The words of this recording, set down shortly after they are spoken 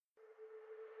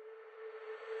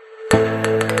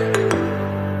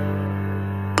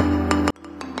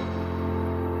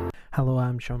Hello,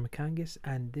 I'm Sean McCangus,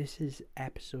 and this is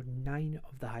episode 9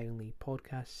 of the Highland League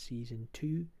podcast, season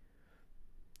 2.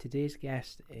 Today's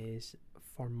guest is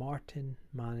Formartine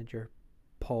manager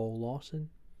Paul Lawson.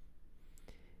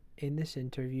 In this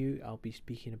interview, I'll be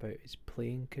speaking about his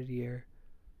playing career,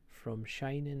 from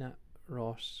shining at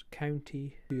Ross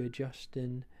County to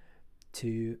adjusting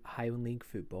to Highland League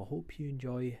football. Hope you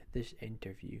enjoy this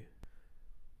interview.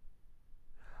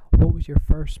 What was your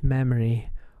first memory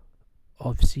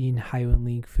of seeing Highland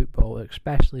League football,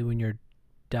 especially when your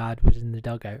dad was in the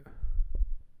dugout?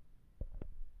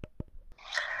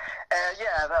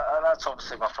 That's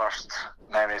obviously my first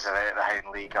memories of the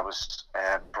Highland League. I was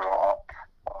brought up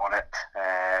on it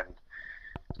and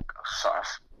sort of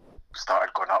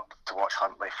started going up to watch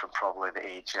Huntly from probably the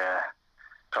age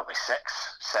probably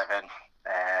 6, 7.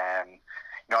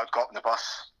 I'd got on the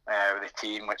bus with the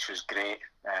team, which was great,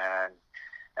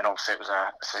 and obviously it was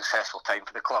a successful time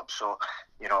for the club. So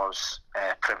I was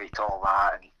privy to all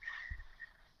that, and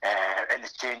in the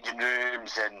changing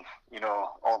rooms, and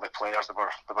all the players,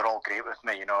 they were all great with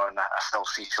me, and I still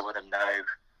see some of them now.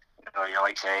 You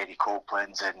like Eddie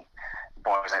Copeland's and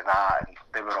boys like that, and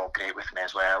they were all great with me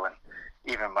as well. And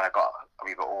even when I got a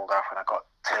wee bit older, when I got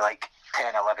to like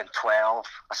 10, 11, 12,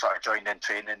 I sort of joined in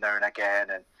training now and again,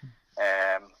 and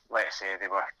like I say, they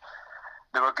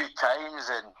were good times,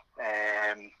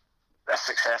 and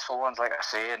successful ones, like I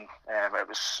say, and it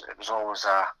was always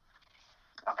a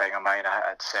thing of mine. I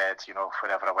had said,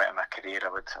 wherever I went in my career, I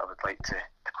would like to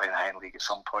play in the Highland League at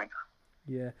some point.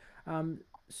 Yeah.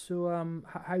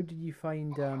 How did you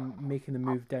find making the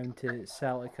move down to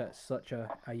Celtic at such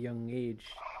a young age,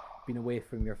 being away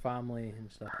from your family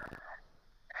and stuff?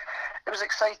 It was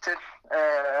exciting.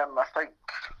 I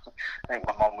think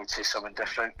my mum would say something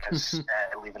different, because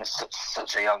leaving at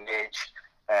such a young age,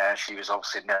 she was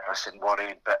obviously nervous and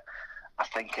worried. But I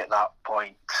think at that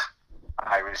point,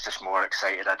 I was just more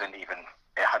excited. It hadn't even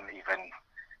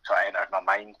sort of entered my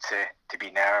mind to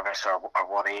be nervous or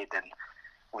worried and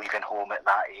leaving home at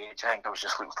that age. I think I was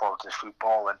just looking forward to the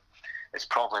football, and it's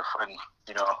probably when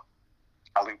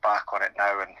I look back on it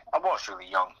now, and I was really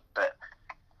young, but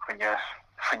when you're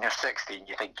 16,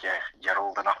 you think you're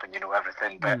old enough and you know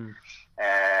everything. But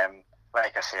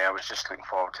like I say, I was just looking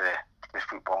forward to the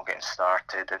football and getting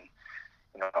started, and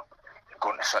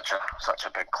going to such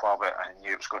a big club. I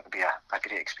knew it was going to be a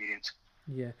great experience.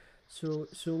 Yeah. So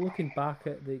looking back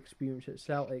at the experience at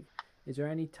Celtic, is there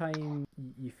any time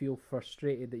you feel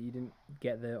frustrated that you didn't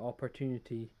get the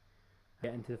opportunity to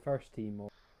get into the first team? Or?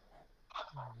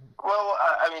 Well,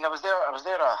 I was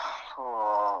there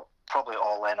probably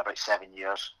all in about 7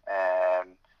 years.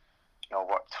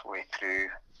 Worked way through,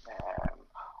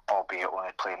 albeit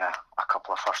only playing a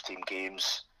couple of first team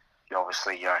games.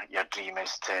 Obviously, your dream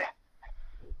is to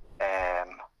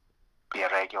be a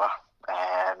regular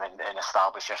and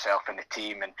establish yourself in the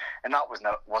team, and that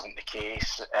wasn't the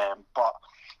case. But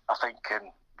I think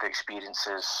the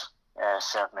experiences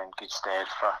served me in good stead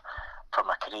for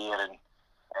my career, and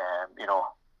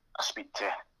I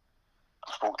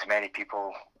spoke to many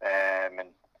people,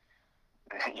 and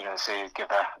say give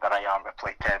the right arm to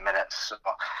play 10 minutes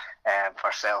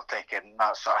for Celtic and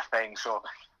that sort of thing. So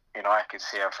I could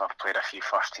say I've played a few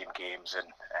first team games, and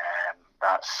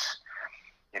that's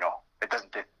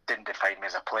it didn't define me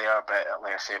as a player, but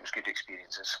like I say, it was good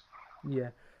experiences. Yeah.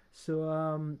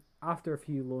 So after a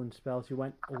few loan spells, you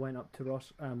went up to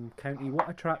Ross County. What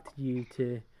attracted you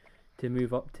to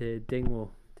move up to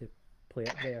Dingwall to play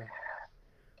up there?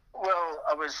 Well,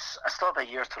 I still had a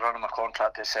year to run on my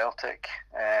contract at Celtic,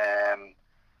 and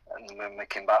when we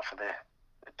came back for the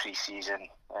pre-season,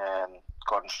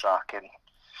 Gordon Strachan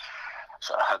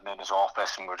sort of had me in his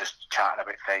office, and we were just chatting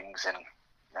about things, and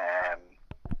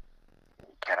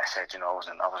kind of said, I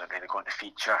wasn't really going to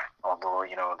feature, although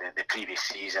the previous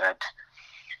season I'd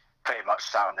pretty much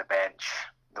sat on the bench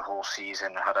the whole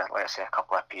season. I had a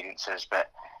couple of appearances,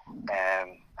 but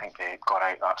I think they got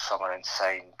out that summer and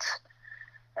signed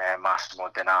Massimo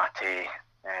Donati,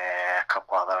 a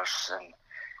couple others, and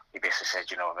he basically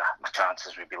said, my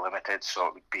chances would be limited, so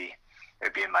it would be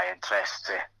in my interest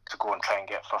to go and try and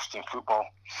get first team football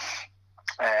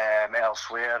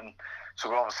elsewhere. And so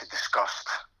we obviously discussed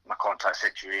my contract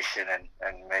situation,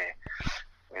 and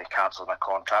we cancelled my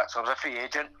contract. So I was a free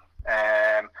agent,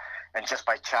 and just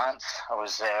by chance I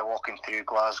was walking through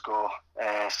Glasgow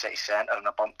city centre, and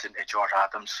I bumped into George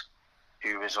Adams,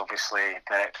 who was obviously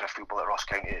director of football at Ross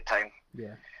County at the time.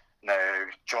 Yeah. Now,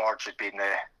 George had been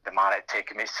the man that had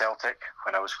taken me to Celtic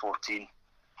when I was 14.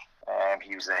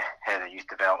 He was the head of youth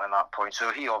development at that point,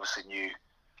 so he obviously knew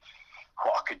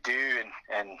what I could do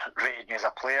and rated me as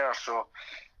a player. So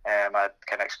I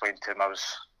kind of explained to him I was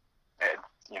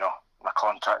my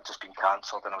contract just been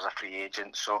cancelled and I was a free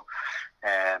agent. So,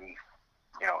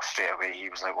 straight away he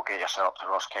was like, "Well, get yourself up to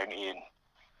Ross County,"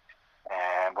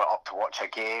 and went up to watch a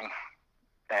game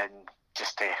and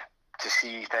just to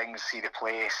see things, see the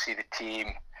place, see the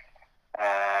team,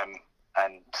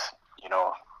 and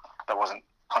there wasn't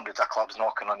hundreds of clubs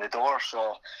knocking on the door,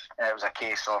 so it was a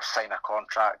case of signing a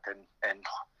contract and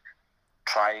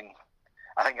trying.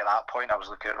 I think at that point I was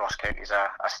looking at Ross County as a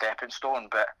stepping stone,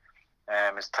 but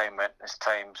as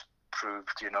time's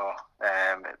proved, it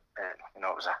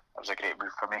was a great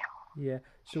move for me. Yeah.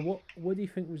 So what do you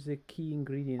think was the key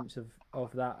ingredients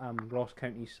of that Ross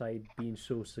County side being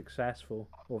so successful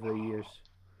over the years?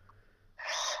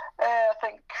 I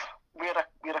think we had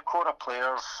a core of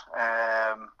players,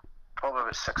 probably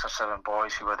about 6 or 7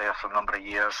 boys who were there for a number of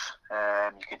years.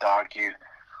 You could argue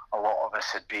a lot of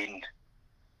us had been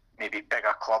maybe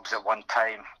bigger clubs at one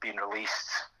time, being released.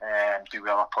 Do we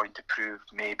have a point to prove?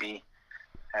 Maybe.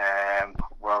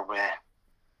 Were we,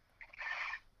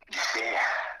 you say,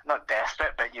 not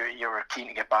desperate, but you were keen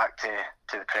to get back to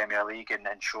the Premier League and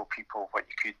show people what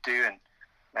you could do.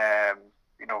 And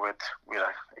we had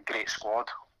a great squad.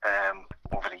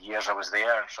 Over the years I was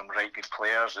there, some right good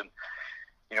players, and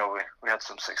we had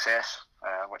some success,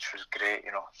 which was great.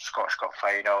 Scottish Cup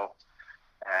final,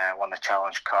 won the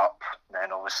Challenge Cup, and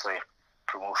then obviously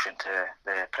promotion to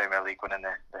the Premier League, winning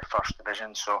the first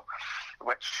division. So,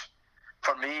 which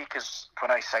for me, because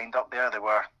when I signed up there, they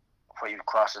were what you would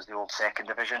class as the old second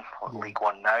division, League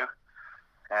One now.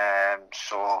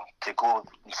 So to go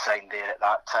and sign there at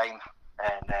that time,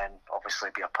 and then obviously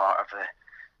be a part of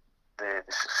the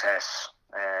success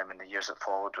in the years that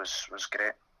followed was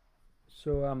great.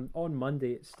 So on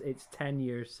Monday, it's 10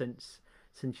 years since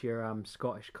your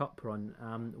Scottish Cup run.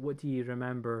 What do you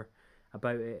remember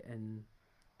about it, and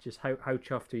just how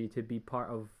chuffed are you to be part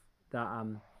of that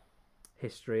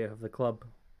history of the club?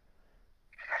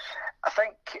 I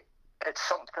think it's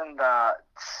something that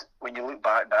when you look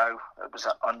back now, it was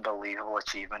an unbelievable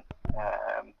achievement.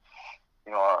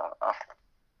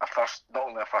 A first, not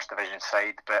only a first division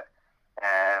side, but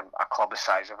a club the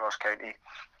size of Ross County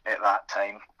at that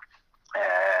time.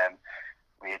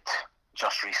 We had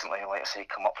just recently, like I say,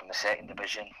 come up from the second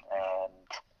division, and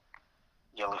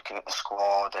you're looking at the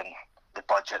squad and the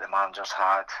budget the managers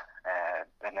had,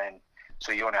 and then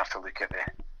so you only have to look at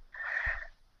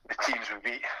the teams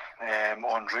we beat en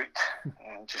route,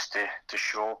 just to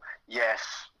show.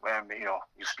 Yes,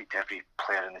 you speak to every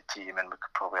player in the team, and we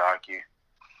could probably argue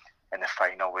in the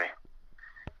final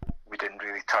we didn't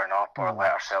really turn up or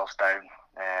let ourselves down,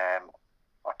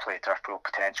 or play to our full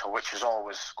potential, which is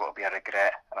always got to be a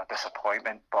regret and a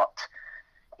disappointment. But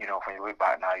when you look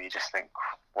back now, you just think,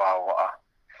 wow,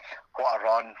 what a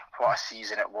run, what a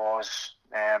season it was.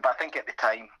 But I think at the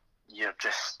time you're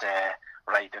just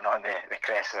riding on the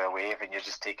crest of the wave, and you're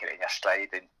just taking it in your stride,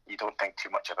 and you don't think too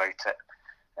much about it.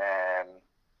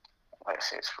 Like I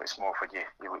say, it's more when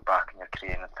you look back in your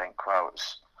career and think, wow,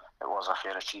 it was a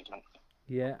fair achievement.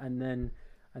 Yeah, and then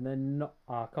not,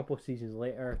 a couple of seasons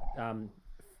later,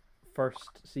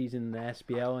 first season in the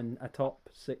SPL and a top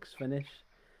 6 finish.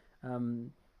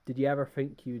 Did you ever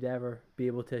think you'd ever be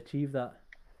able to achieve that?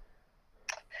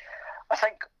 I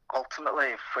think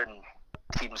ultimately when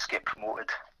teams get promoted,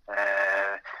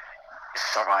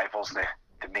 survival's the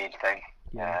main thing.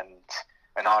 Yeah.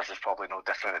 And ours was probably no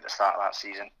different at the start of that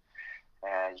season.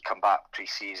 You come back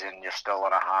pre-season, you're still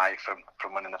on a high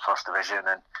from winning the first division,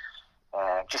 and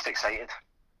just excited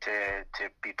to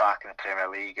be back in the Premier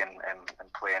League and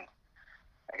playing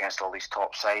against all these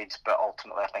top sides. But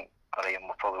ultimately I think our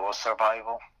aim probably was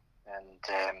survival, and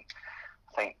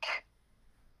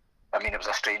I mean it was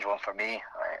a strange one for me.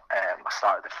 I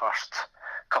started the first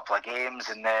couple of games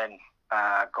and then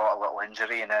got a little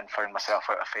injury, and then found myself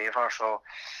out of favour, so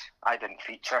I didn't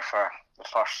feature for the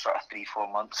first sort of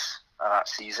 3-4 months of that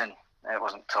season. It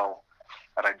wasn't until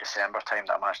around December time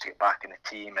that I managed to get back in the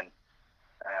team, and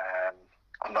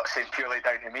I'm not saying purely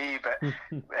down to me, but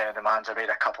the manager made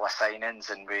a couple of signings,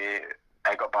 and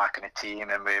I got back in the team,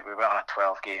 and we went on a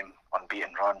 12-game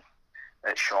unbeaten run.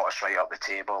 It shot us right up the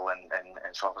table, and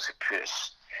it's obviously put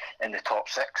us in the top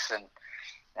 6, and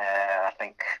I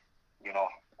think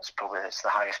it's the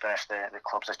highest finish the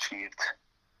club's achieved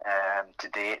to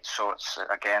date. So it's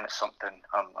something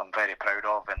I'm very proud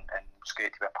of, and it's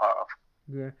great to be a part of.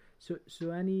 Yeah.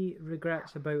 So any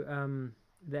regrets about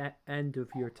the end of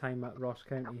your time at Ross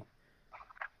County?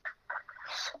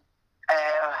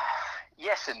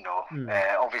 Yes and no.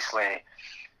 Obviously,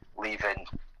 leaving.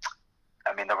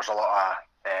 I mean, there was a lot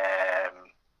of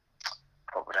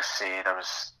what would I say? There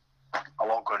was a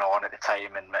lot going on at the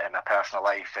time in my personal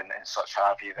life and such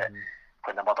have you, that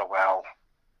when the Motherwell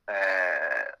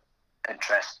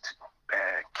interest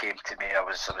came to me, I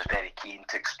was very keen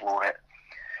to explore it.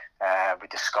 We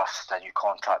discussed a new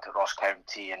contract at Ross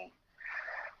County, and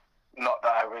not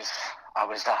that I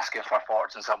was asking for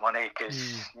fortunes of money,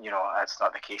 because that's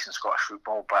not the case in Scottish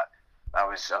football, but I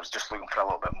was just looking for a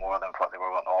little bit more than what they were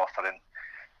willing to offer, and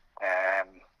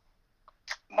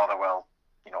Motherwell,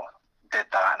 did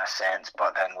that in a sense.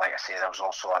 But then, like I say, there was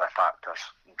also other factors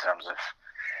in terms of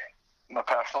my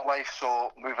personal life.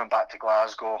 So moving back to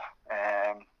Glasgow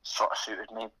sort of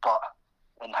suited me, but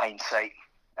in hindsight,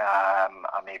 I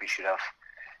maybe should have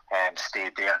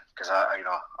stayed there, because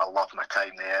I love my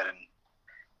time there, and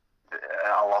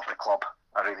I love the club.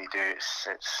 I really do.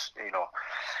 It's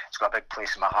got a big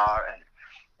place in my heart,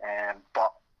 and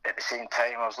but at the same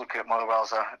time, I was looking at Motherwell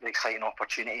as an exciting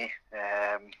opportunity.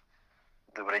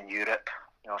 They were in Europe.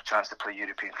 Chance to play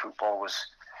European football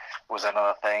was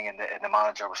another thing, and the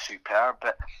manager was superb.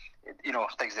 But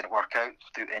things didn't work out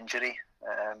through injury,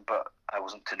 but I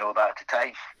wasn't to know that at the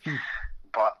time.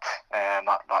 But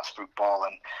that's football,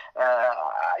 and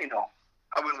I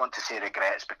wouldn't want to say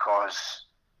regrets, because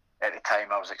at the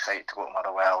time I was excited to go to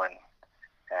Motherwell, and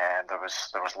there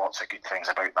was lots of good things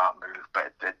about that move,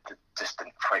 but it just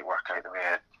didn't quite work out the way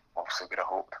I obviously would have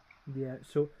hoped. Yeah.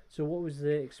 So what was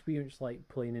the experience like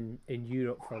playing in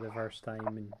Europe for the first time?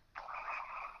 And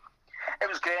it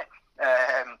was great.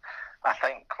 I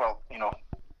think,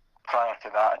 prior to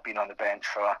that, I'd been on the bench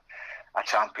for a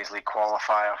Champions League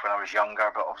qualifier when I was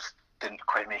younger, but didn't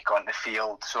quite make it on the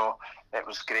field. So it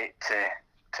was great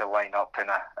to line up in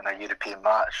a European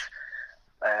match.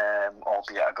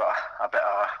 Albeit I got a bit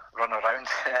of a run around,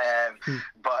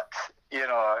 but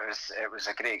it was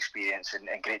a great experience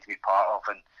and great to be part of.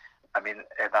 And I mean,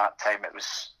 at that time it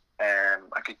was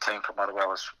a good time for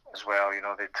Motherwell as well.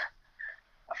 They'd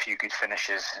a few good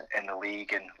finishes in the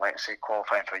league, and like I say,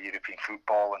 qualifying for European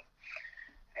football, and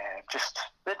just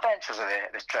the adventures of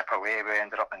the trip away. We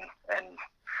ended up in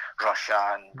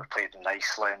Russia, and we played in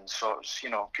Iceland. So it was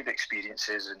good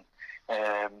experiences,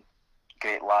 and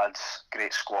great lads,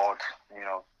 great squad.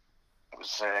 It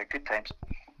was good times.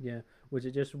 Yeah. Was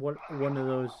it just one of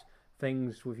those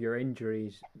things with your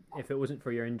injuries? If it wasn't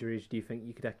for your injuries, do you think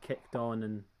you could have kicked on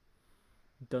and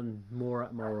done more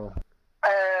at Morrow?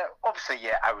 Obviously,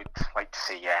 yeah, I would like to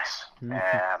say yes.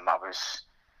 Mm-hmm. I was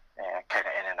kind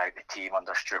of in and out the team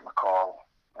under Stuart McCall.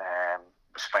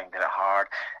 Was finding it hard.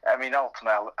 I mean,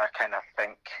 ultimately, I kind of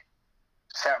think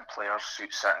certain players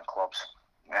suit certain clubs,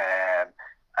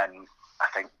 and I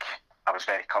think I was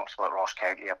very comfortable at Ross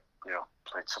County. I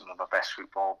played some of my best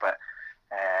football, but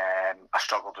I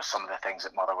struggled with some of the things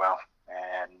at Motherwell.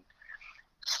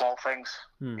 Small things,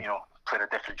 playing a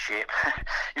different shape.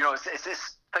 It's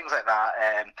just things like that.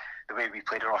 The way we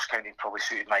played at Ross County probably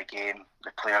suited my game.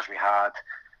 The players we had,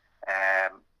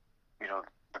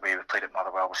 the way we played at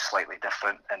Motherwell was slightly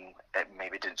different, and it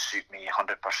maybe didn't suit me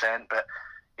 100%. But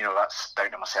that's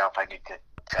down to myself. I need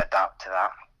to adapt to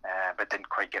that, but didn't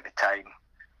quite get the time.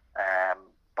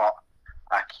 But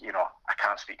I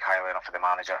can't speak highly enough of the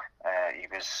manager.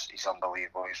 He's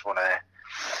unbelievable. He's one of the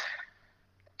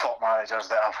top managers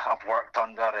that I've worked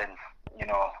under, and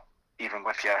even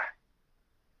with your,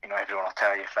 everyone will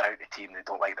tell you throughout the team they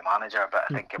don't like the manager, but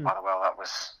I think at Motherwell that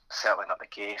was certainly not the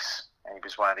case. And he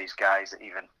was one of these guys that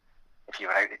even if you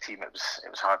were out the team, it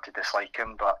was hard to dislike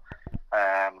him. But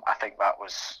I think that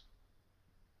was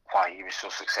why he was so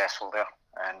successful there.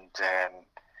 And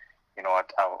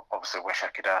I obviously wish I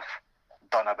could have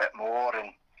done a bit more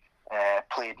and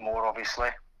played more, obviously,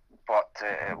 but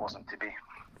it wasn't to be.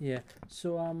 Yeah.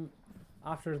 So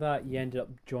after that, you ended up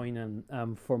joining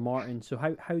Formartine. So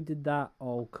how did that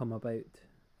all come about?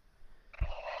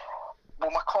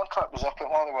 Well, my contract was up at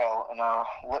Motherwell, and I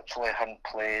literally hadn't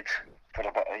played for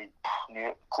about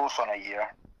close on a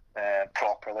year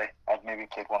properly. I'd maybe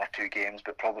played one or two games,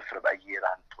 but probably for about a year I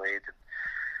hadn't played.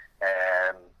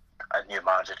 And, a new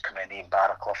manager had come in, Ian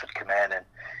Barraclough had come in, and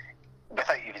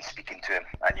without even speaking to him,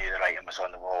 I knew the writing was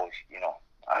on the wall.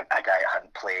 A guy that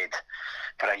hadn't played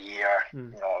for a year.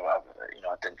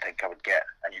 I didn't think I would get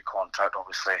a new contract.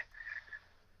 Obviously,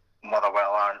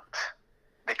 Motherwell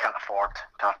they can't afford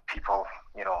to have people,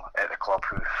 at the club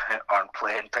who aren't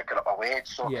playing, picking up a wage.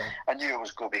 So yeah. I knew it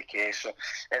was going to be the case. So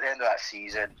at the end of that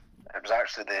season, it was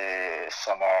actually the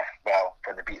summer,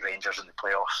 when they beat Rangers in the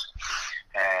playoffs.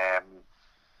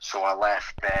 So I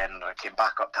left then. I came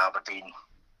back up to Aberdeen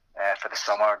for the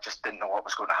summer. Just didn't know what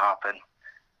was going to happen.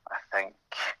 I think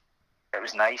it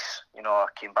was nice. I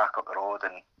came back up the road,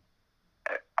 and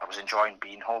I was enjoying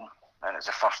being home. And it's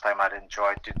the first time I'd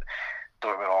enjoyed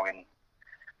don't get me wrong, in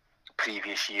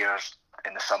previous years,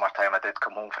 in the summertime, I did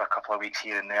come home for a couple of weeks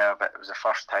here and there, but it was the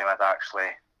first time I'd actually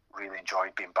really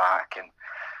enjoyed being back, and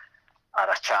I had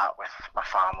a chat with my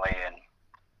family, and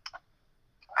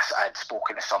I had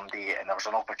spoken to somebody, and there was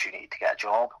an opportunity to get a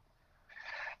job.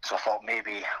 So I thought,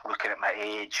 maybe looking at my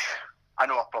age, I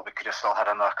know I probably could have still had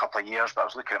another couple of years, but I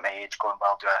was looking at my age going,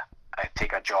 well, do I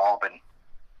take a job and,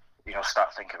 you know,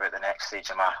 start thinking about the next stage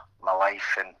of my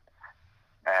life? And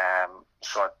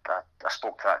so I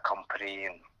spoke to that company,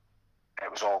 and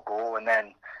it was all go. And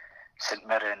then St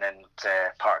Mirren and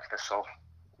Park Thistle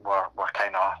were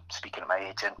kind of speaking to my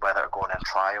agent whether to go on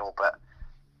trial. But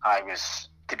I was,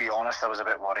 to be honest, I was a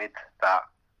bit worried that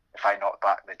if I knocked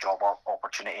back the job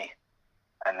opportunity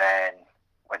and then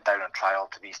went down on trial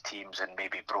to these teams and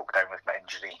maybe broke down with my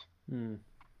injury,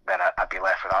 then I'd be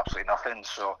left with absolutely nothing.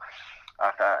 So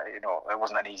I thought, you know, it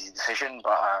wasn't an easy decision,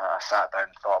 but I sat down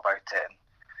and thought about it,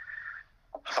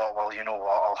 and thought, well, you know what,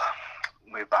 I'll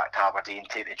move back to Aberdeen,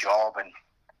 take the job, and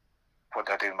what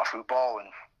do I do with my football? And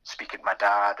speaking to my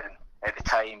dad, and at the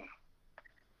time,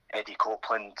 Eddie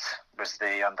Copeland was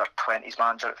the under-20s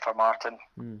manager for Martin.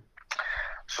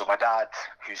 So my dad,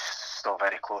 who's still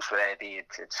very close with Eddie,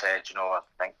 had said, you know, I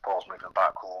think Paul's moving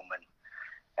back home,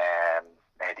 and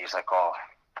Eddie's like, oh,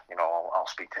 you know, I'll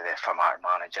speak to the former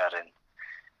manager, and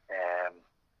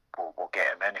we'll get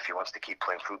him in if he wants to keep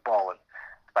playing football. And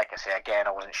like I say, again,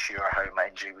 I wasn't sure how my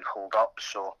injury would hold up,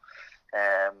 so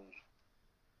I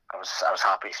was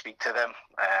happy to speak to them.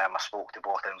 I spoke to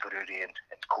both Inverurie and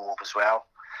Cove as well,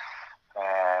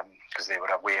 because they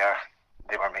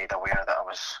were made aware that I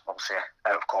was obviously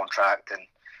out of contract and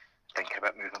thinking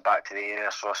about moving back to the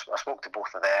area. So I spoke to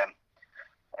both of them,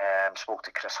 spoke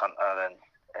to Chris Hunter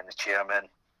and the chairman,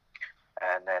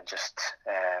 and then just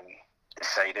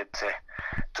decided to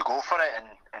go for it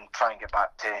and try and get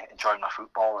back to enjoying my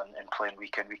football and playing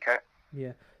week in, week out.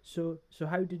 Yeah. So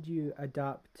how did you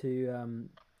adapt to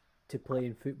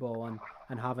playing football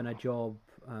and having a job?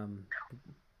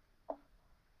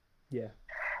 Yeah,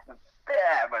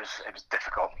 it was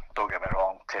difficult. Don't get me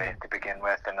wrong, to begin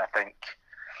with, and I think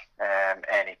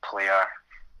any player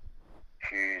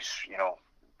who's, you know,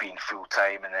 been full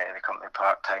time in the company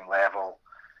part time level,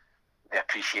 they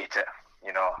appreciate it.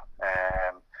 You know,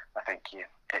 I think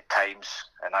at times,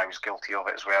 and I was guilty of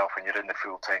it as well, when you're in the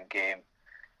full time game,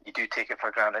 you do take it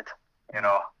for granted. You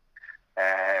know,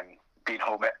 being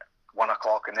home at 1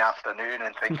 o'clock in the afternoon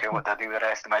and thinking what do I do the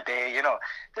rest of my day. You know,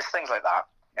 just things like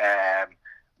that.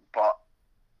 But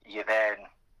you then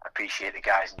appreciate the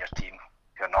guys in your team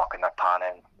who are knocking their pan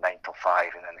in 9 till 5,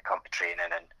 and then they come to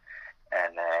training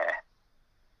and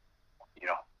you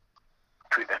know,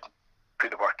 put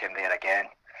the work in there again.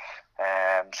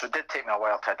 So it did take me a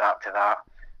while to adapt to that,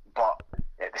 but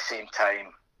at the same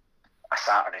time, a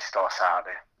Saturday's still a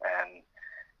Saturday, and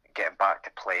getting back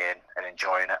to playing and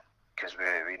enjoying it, because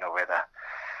we know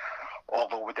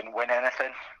although we didn't win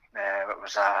anything, it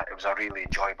was a really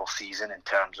enjoyable season in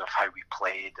terms of how we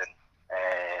played, and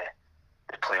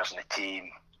the players in the team,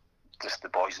 just the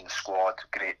boys in the squad,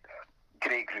 great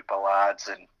group of lads,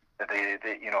 and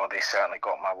they certainly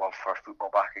got my love for football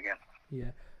back again.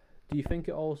 Yeah. Do you think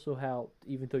it also helped,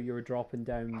 even though you were dropping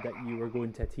down, that you were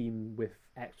going to a team with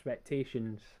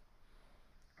expectations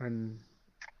and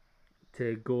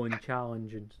to go and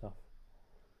challenge and stuff?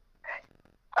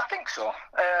 I think so.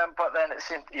 But then at the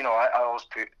same, you know, I always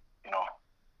put, you know,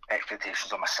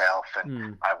 expectations on myself,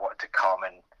 and I wanted to come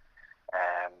and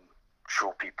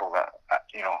show people that,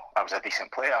 you know, I was a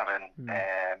decent player,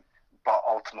 and but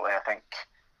ultimately I think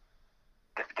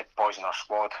the boys in our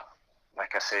squad,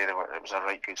 like I say, it was a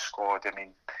right good squad. I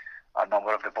mean, a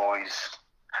number of the boys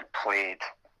had played,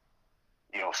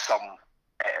 you know, some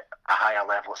at a higher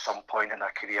level at some point in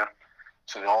their career,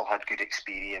 so they all had good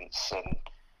experience, and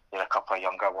there were a couple of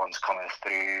younger ones coming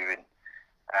through, and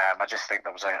I just think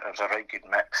it was a right good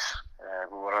mix.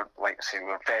 We were, like I say, we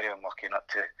were very unlucky not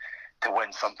to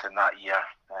win something that year,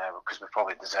 because we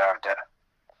probably deserved it.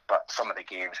 But some of the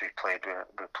games we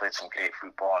played some great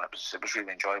football, and it was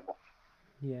really enjoyable.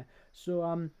 Yeah.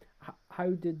 So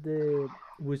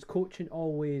was coaching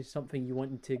always something you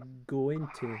wanted to go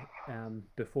into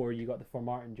before you got the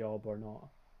Formartine job, or not?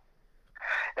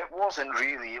 It wasn't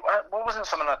really. It wasn't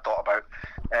something I thought about.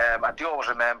 I do always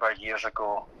remember years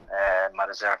ago, my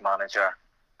reserve manager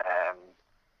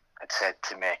had said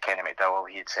to me, Kenny McDowell,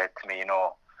 he had said to me, you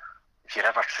know, if you're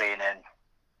ever training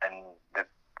and the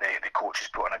coach is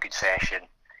put on a good session,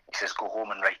 he says, go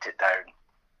home and write it down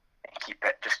and keep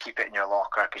it in your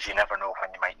locker, because you never know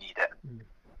when you might need it.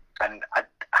 And I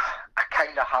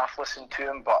kind of half listened to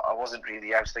him, but I wasn't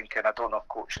really. I was thinking, I don't know if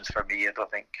coaching's for me. I don't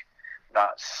think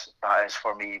that is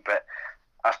for me. But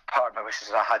as part of my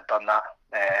wishes, I had done that.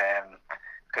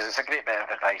 Because it's a great bit of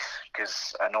advice,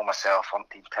 because I know myself,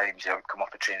 umpteen times I would come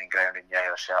off the training ground and you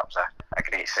either say that was a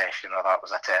great session or that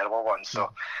was a terrible one.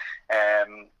 So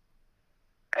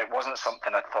it wasn't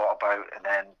something I'd thought about, and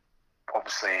then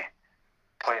obviously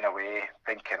playing away,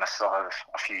 thinking I still have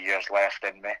a few years left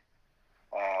in me.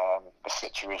 The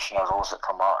situation arose at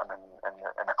Carmarthen,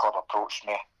 and the club approached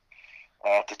me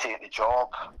to take the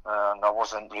job, and I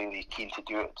wasn't really keen to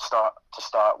do it to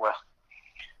start with,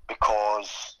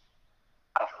 because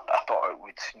I thought it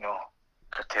would,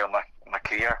 curtail my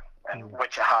career, and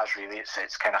which it has really.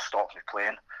 It's kind of stopped me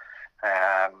playing,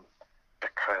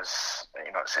 because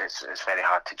it's very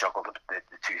hard to juggle the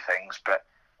two things. But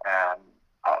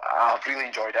I've really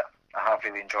enjoyed it. I have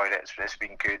really enjoyed it. It's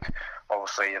been good.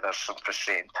 Obviously, there's some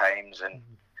frustrating times, and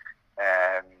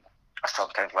I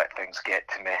sometimes let things get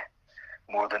to me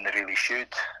more than they really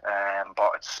should.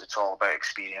 But it's all about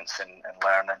experience and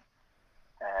learning.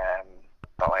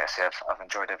 But like I said, I've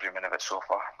enjoyed every minute of it so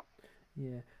far.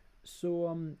 Yeah.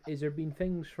 So, has there been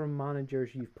things from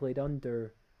managers you've played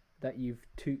under that you've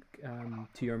took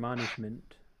to your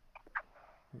management?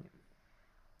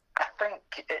 I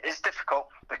think it's difficult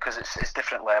because it's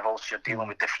different levels. You're dealing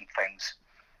with different things,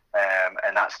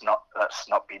 and that's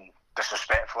not been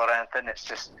disrespectful or anything. It's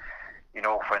just, if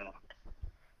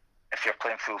you're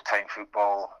playing full-time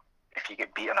football, if you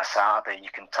get beat on a Saturday, you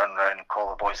can turn around and call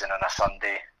the boys in on a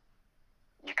Sunday.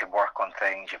 You can work on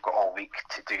things. You've got all week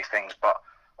to do things, but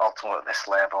ultimately at this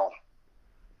level,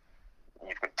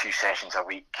 you've got 2 sessions a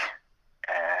week.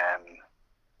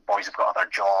 Boys have got other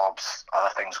jobs, other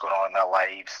things going on in their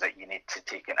lives that you need to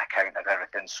take into account of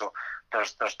everything. So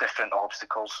there's different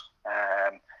obstacles,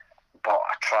 but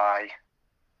I try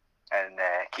and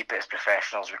keep it as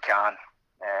professional as we can.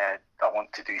 I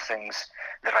want to do things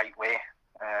the right way.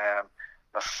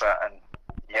 There's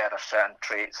certain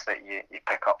traits that you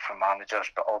pick up from managers,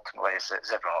 but ultimately, as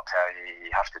everyone will tell you,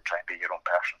 you have to try and be your own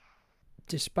person.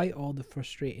 Despite all the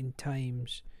frustrating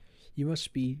times, you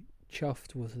must be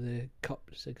chuffed with the cup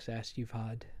success you've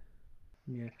had.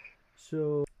 Yeah.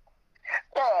 So.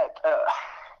 Yeah.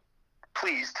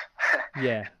 Pleased.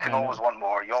 Yeah. You can always want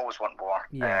more. You always want more.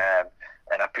 Yeah.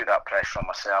 And I put that pressure on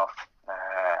myself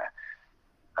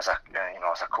as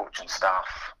a coach and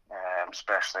staff,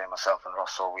 especially myself and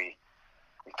Russell. We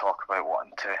talk about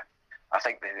wanting to. I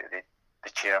think the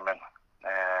chairman,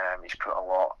 he's put a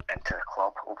lot into the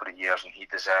club over the years, and he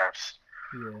deserves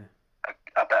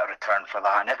a bit of return for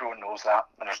that. And everyone knows that,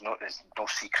 and there's no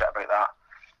secret about that.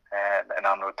 And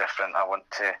I'm no different. I want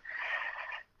to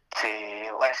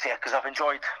let's say, because I've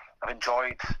enjoyed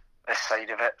this side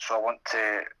of it, so I want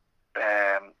to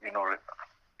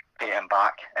pay him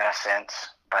back in a sense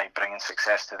by bringing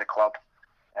success to the club.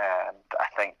 And I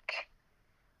think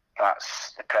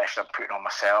that's the pressure I'm putting on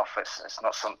myself. It's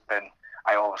not something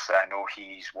I know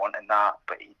he's wanting that,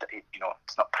 but he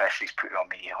it's not pressure he's putting on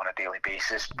me on a daily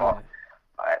basis. But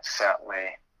it's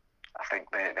certainly, I think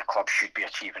the club should be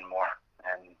achieving more.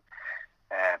 And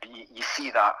but you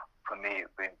see that when we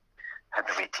had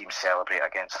the away team celebrate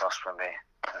against us when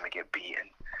we get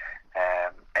beaten.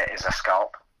 It is a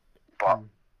scalp, but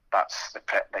that's the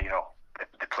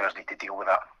players need to deal with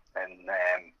that. And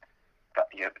that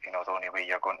the only way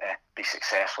you're going to be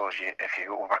successful is if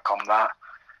you overcome that,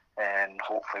 and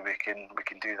hopefully we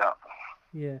can do that.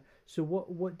 Yeah. So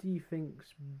what do you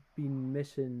think's been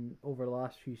missing over the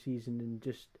last few seasons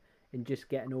in just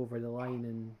getting over the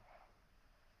line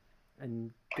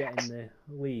and getting the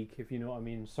league, if you know what I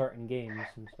mean, certain games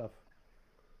and stuff?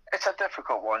 It's a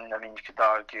difficult one. I mean, you could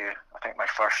argue, I think my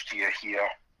first year here,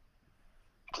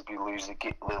 did we lose the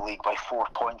league by 4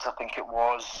 points, I think it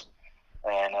was,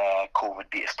 and COVID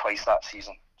beat us twice that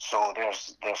season. So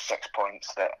there's 6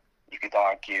 points that you could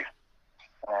argue,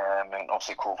 and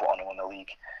obviously COVID won the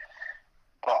league.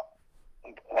 But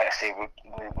like I say,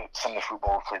 some of the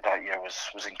football we played that year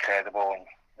was incredible,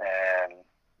 and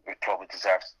we probably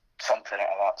deserved something out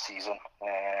of that season.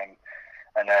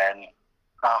 And then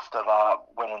after that,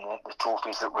 winning the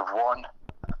trophies that we've won,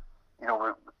 we,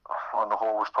 on the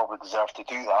whole, we've probably deserved to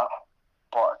do that.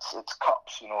 But it's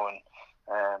cups,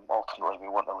 and ultimately we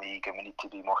want the league, and we need to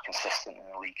be more consistent in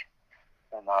the league.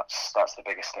 And that's the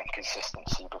biggest thing,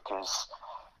 consistency, because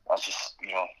as you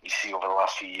see over the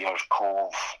last few years,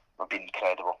 Cove have been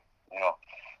incredible,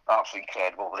 absolutely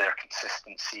incredible with their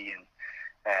consistency and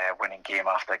winning game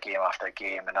after game after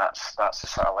game, and that's the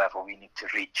sort of level we need to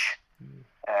reach.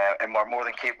 And we're more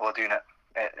than capable of doing it.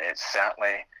 It's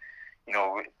certainly,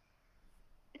 you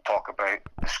talk about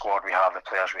the squad we have, the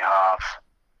players we have,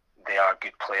 they are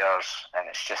good players, and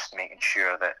it's just making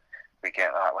sure that we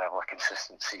get that level of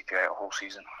consistency throughout the whole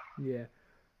season. Yeah.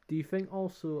 Do you think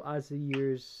also as the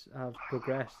years have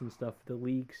progressed and stuff, the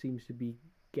league seems to be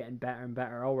getting better and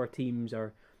better? All our teams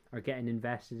are getting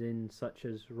invested in, such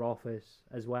as Rothes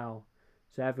as well.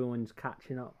 So everyone's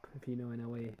catching up, if you know, in a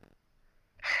way.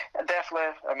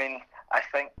 Definitely. I mean, I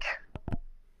think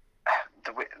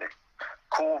the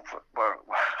Cove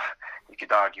you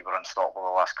could argue were unstoppable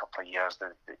the last couple of years.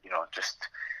 Just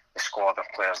the squad of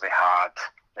players they had,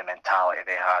 the mentality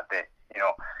they had.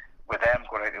 With them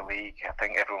going out of the league, I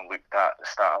think everyone looked at the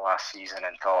start of last season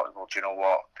and thought, well, do you know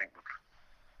what? I think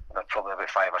probably about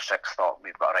 5 or 6 thought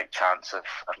we've got a right chance of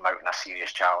mounting a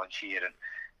serious challenge here,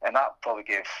 and that probably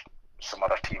gave some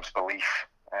other teams belief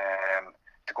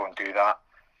to go and do that.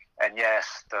 And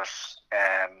yes, there's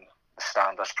the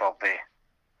standards probably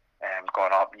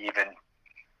gone up, even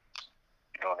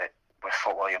that with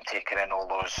Fort William taking in all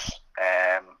those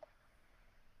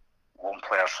loan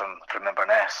players from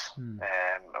Inverness.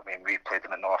 I mean, we played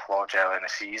them at North Lodge early in the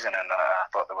season, and I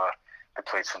thought they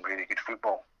played some really good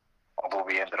football. Although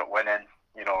we ended up winning,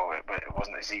 it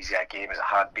wasn't as easy a game as it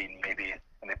had been maybe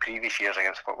in the previous years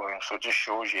against Fort William. So it just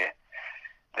shows you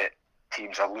that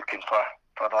teams are looking for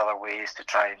other ways to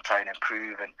try and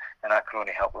improve, and that can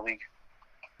only help the league.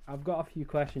 I've got a few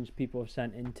questions people have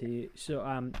sent into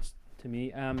to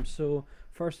me. So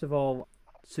first of all,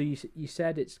 so you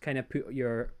said it's kind of put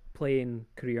your playing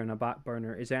career on a back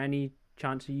burner. Is there any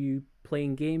chance of you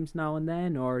playing games now and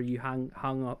then, or you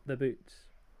hung up the boots?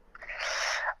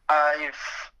 I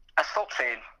still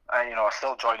train. I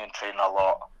still join in training a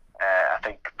lot. I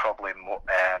think probably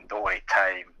the only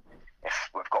time, if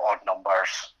we've got odd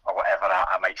numbers or whatever,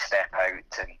 I might step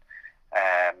out, and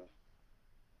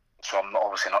so I'm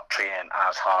obviously not training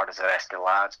as hard as the rest of the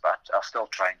lads, but I'll still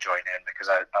try and join in because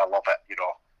I love it.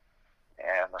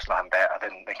 There's nothing better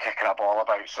than kicking a ball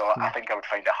about. So I think I would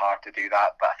find it hard to do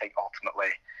that, but I think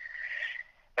ultimately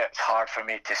it's hard for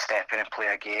me to step in and play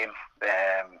a game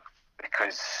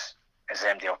because, as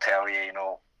MD will tell you,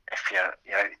 if you're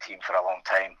out of the team for a long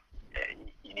time,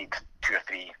 you need 2 or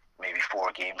 3, maybe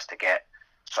 4 games to get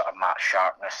sort of match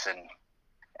sharpness and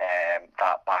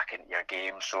that back into your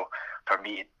game. So for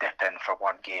me to dip in for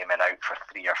 1 game and out for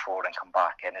 3 or 4 and come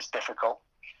back in is difficult.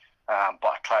 But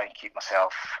I try and keep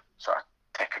myself sort of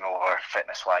ticking over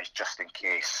fitness-wise just in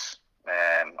case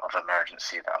of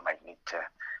emergency that I might need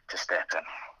to step in.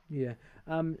 Yeah.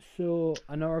 So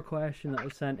another question that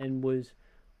was sent in was,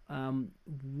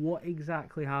 what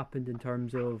exactly happened in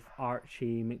terms of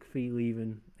Archie McPhee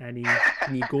leaving?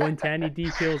 Can you go into any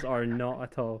details or not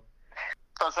at all?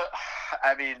 Does it?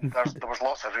 I mean, there was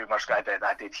lots of rumours. I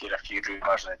did hear a few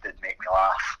rumours, and it did make me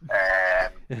laugh.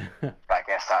 But I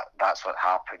guess that's what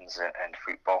happens in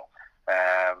football.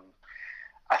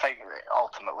 I think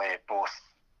ultimately both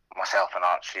myself and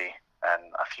Archie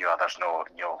and a few others know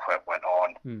what went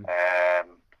on.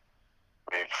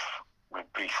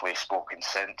 We've briefly spoken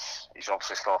since. He's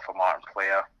obviously still a Formartine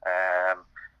player,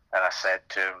 and I said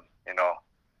to him,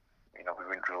 we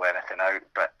wouldn't rule anything out,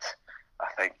 but I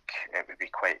think it would be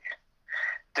quite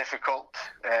difficult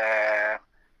to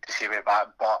see way back.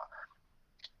 But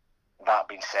that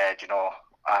being said,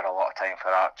 I had a lot of time for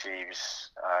Archie. He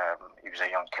was a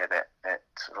young kid at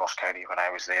Ross County when I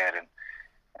was there, and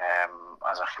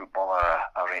as a footballer,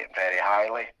 I rate him very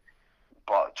highly.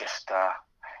 But just a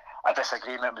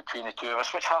disagreement between the two of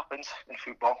us, which happens in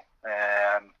football,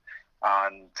 and I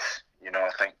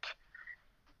think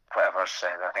whatever's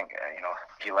said, I think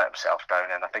he let himself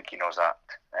down, and I think he knows that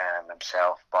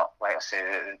himself. But like I say,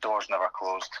 the door's never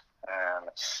closed.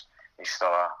 He's still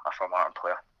a Formartine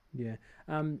player. Yeah.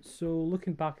 So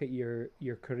looking back at your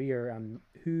career,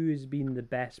 who has been the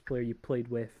best player you played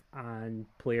with and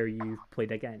player you've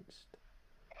played against?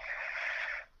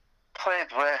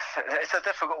 Played with, it's a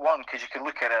difficult one because you can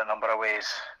look at it a number of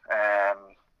ways. I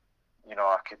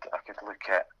could look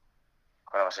at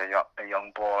when I was a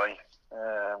young boy.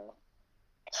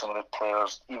 Some of the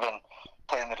players, even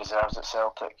playing the reserves at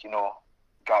Celtic,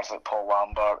 guys like Paul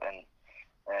Lambert, and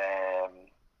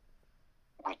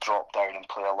we dropped down and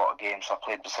played a lot of games. So I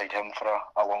played beside him for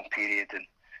a long period, and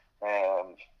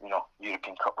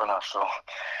European Cup winner. So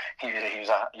he was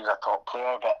a top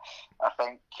player. But I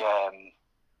think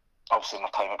obviously my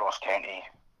time at Ross County,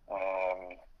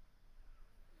 I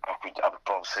would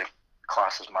probably say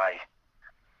class as my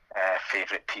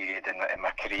favourite period in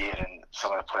my career, and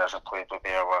some of the players I played with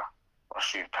there were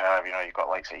superb. You've got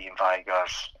likes of Ian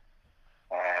Vigurs,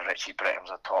 Richie Britton's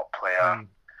a top player,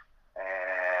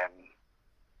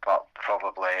 but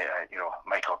probably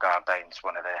Michael Gardine's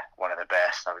one of the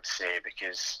best, I would say,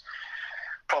 because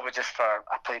probably just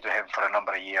I played with him for a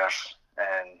number of years,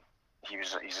 and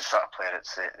he's a sort of player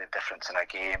that's the difference in a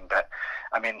game. But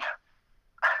I mean,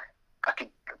 I could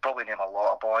probably name a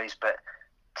lot of boys, but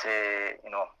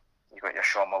you've got your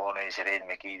Sean Maloney's, your Aidan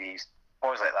McGeady's,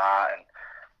 boys like that,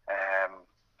 and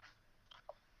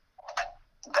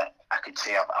that I could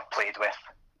say I've played with,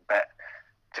 but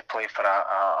to play for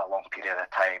a long period of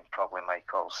time, probably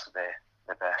Michael's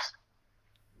the best.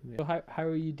 So how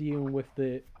are you dealing with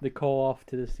the call off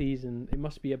to the season? It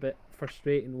must be a bit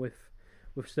frustrating with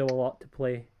still a lot to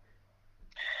play.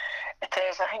 It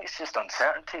is. I think it's just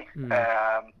uncertainty.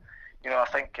 I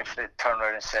think if they turn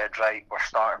around and said, right, we're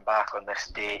starting back on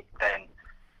this date, then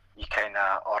you kind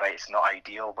of, all right, it's not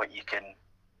ideal, but you can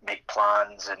make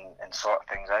plans and sort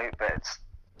things out. But it's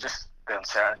just the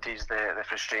uncertainty is the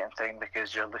frustrating thing,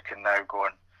 because you're looking now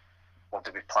going, well,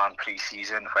 do we plan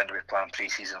pre-season? When do we plan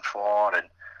pre-season for? And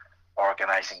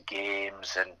organising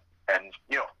games, and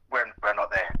we're not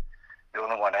the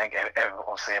only one. I think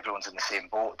obviously everyone's in the same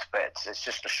boat, but it's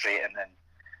just frustrating. And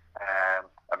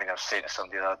I was saying to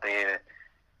somebody the other day that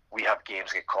we have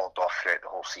games get called off throughout the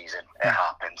whole season. It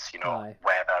happens, Aye.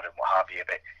 weather and what have you,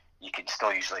 but you can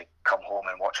still usually come home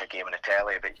and watch a game on the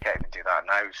telly, but you can't even do that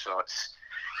now. So it's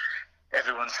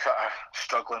everyone's sort of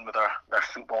struggling with their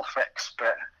football fix,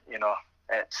 but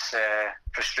it's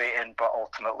frustrating, but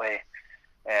ultimately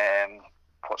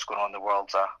what's going on in the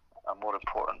world's a more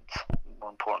important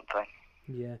thing.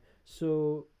 Yeah.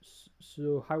 So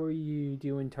how are you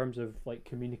doing in terms of like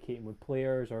communicating with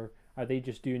players, or are they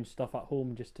just doing stuff at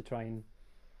home just to try and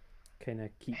kind of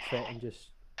keep fit and just?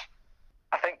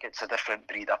 I think it's a different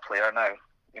breed of player now.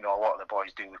 A lot of the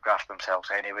boys do look after themselves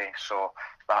anyway, so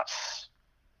that's,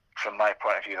 from my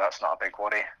point of view, that's not a big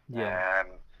worry. Yeah.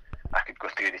 I could go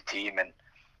through the team, and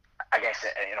I guess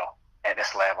at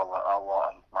this level, a lot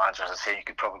of managers are saying you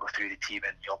could probably go through the team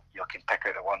and you can pick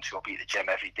out the ones who will be at the gym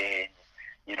every day,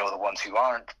 and the ones who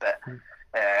aren't. But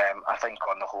I think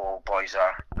on the whole, boys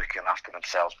are looking after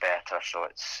themselves better, so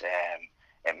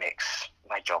it makes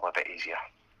my job a bit easier.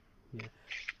 Yeah.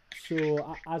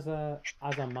 So as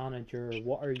a manager,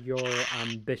 what are your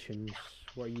ambitions?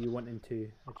 What are you wanting to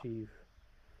achieve?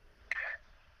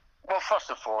 Well, first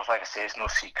and foremost, like I say, it's no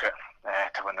secret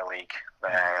to win the league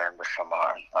with St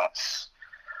Martin. That's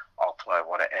ultimately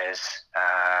what it is.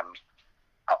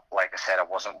 Like I said, I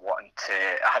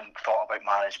hadn't thought about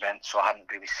management, so I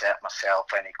hadn't really set myself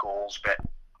any goals, but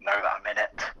now that I'm in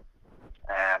it,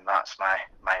 that's my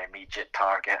immediate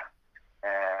target.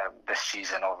 This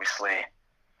season obviously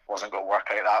wasn't going to work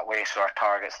out that way, so our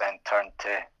targets then turned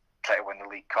to try to win the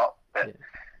League Cup, but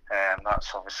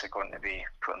that's obviously going to be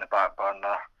put on the back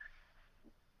burner.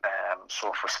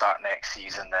 So if we start next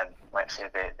season, then let's say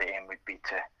the aim would be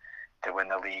to win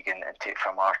the league and take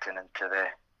St Martin into the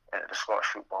Scottish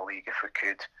Football League if we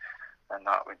could, and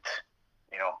that would,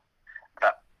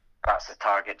 that's the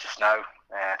target just now.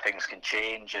 Things can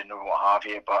change and what have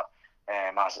you, but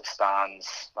as it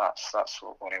stands, that's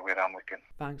only where I'm looking.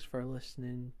 Thanks for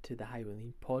listening to the Highway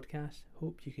League podcast.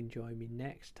 Hope you can join me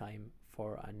next time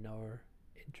for another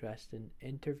interesting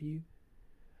interview.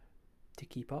 To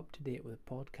keep up to date with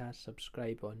the podcast,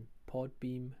 subscribe on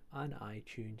Podbeam and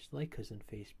iTunes, like us on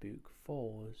Facebook,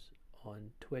 follow us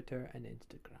on Twitter and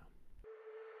Instagram.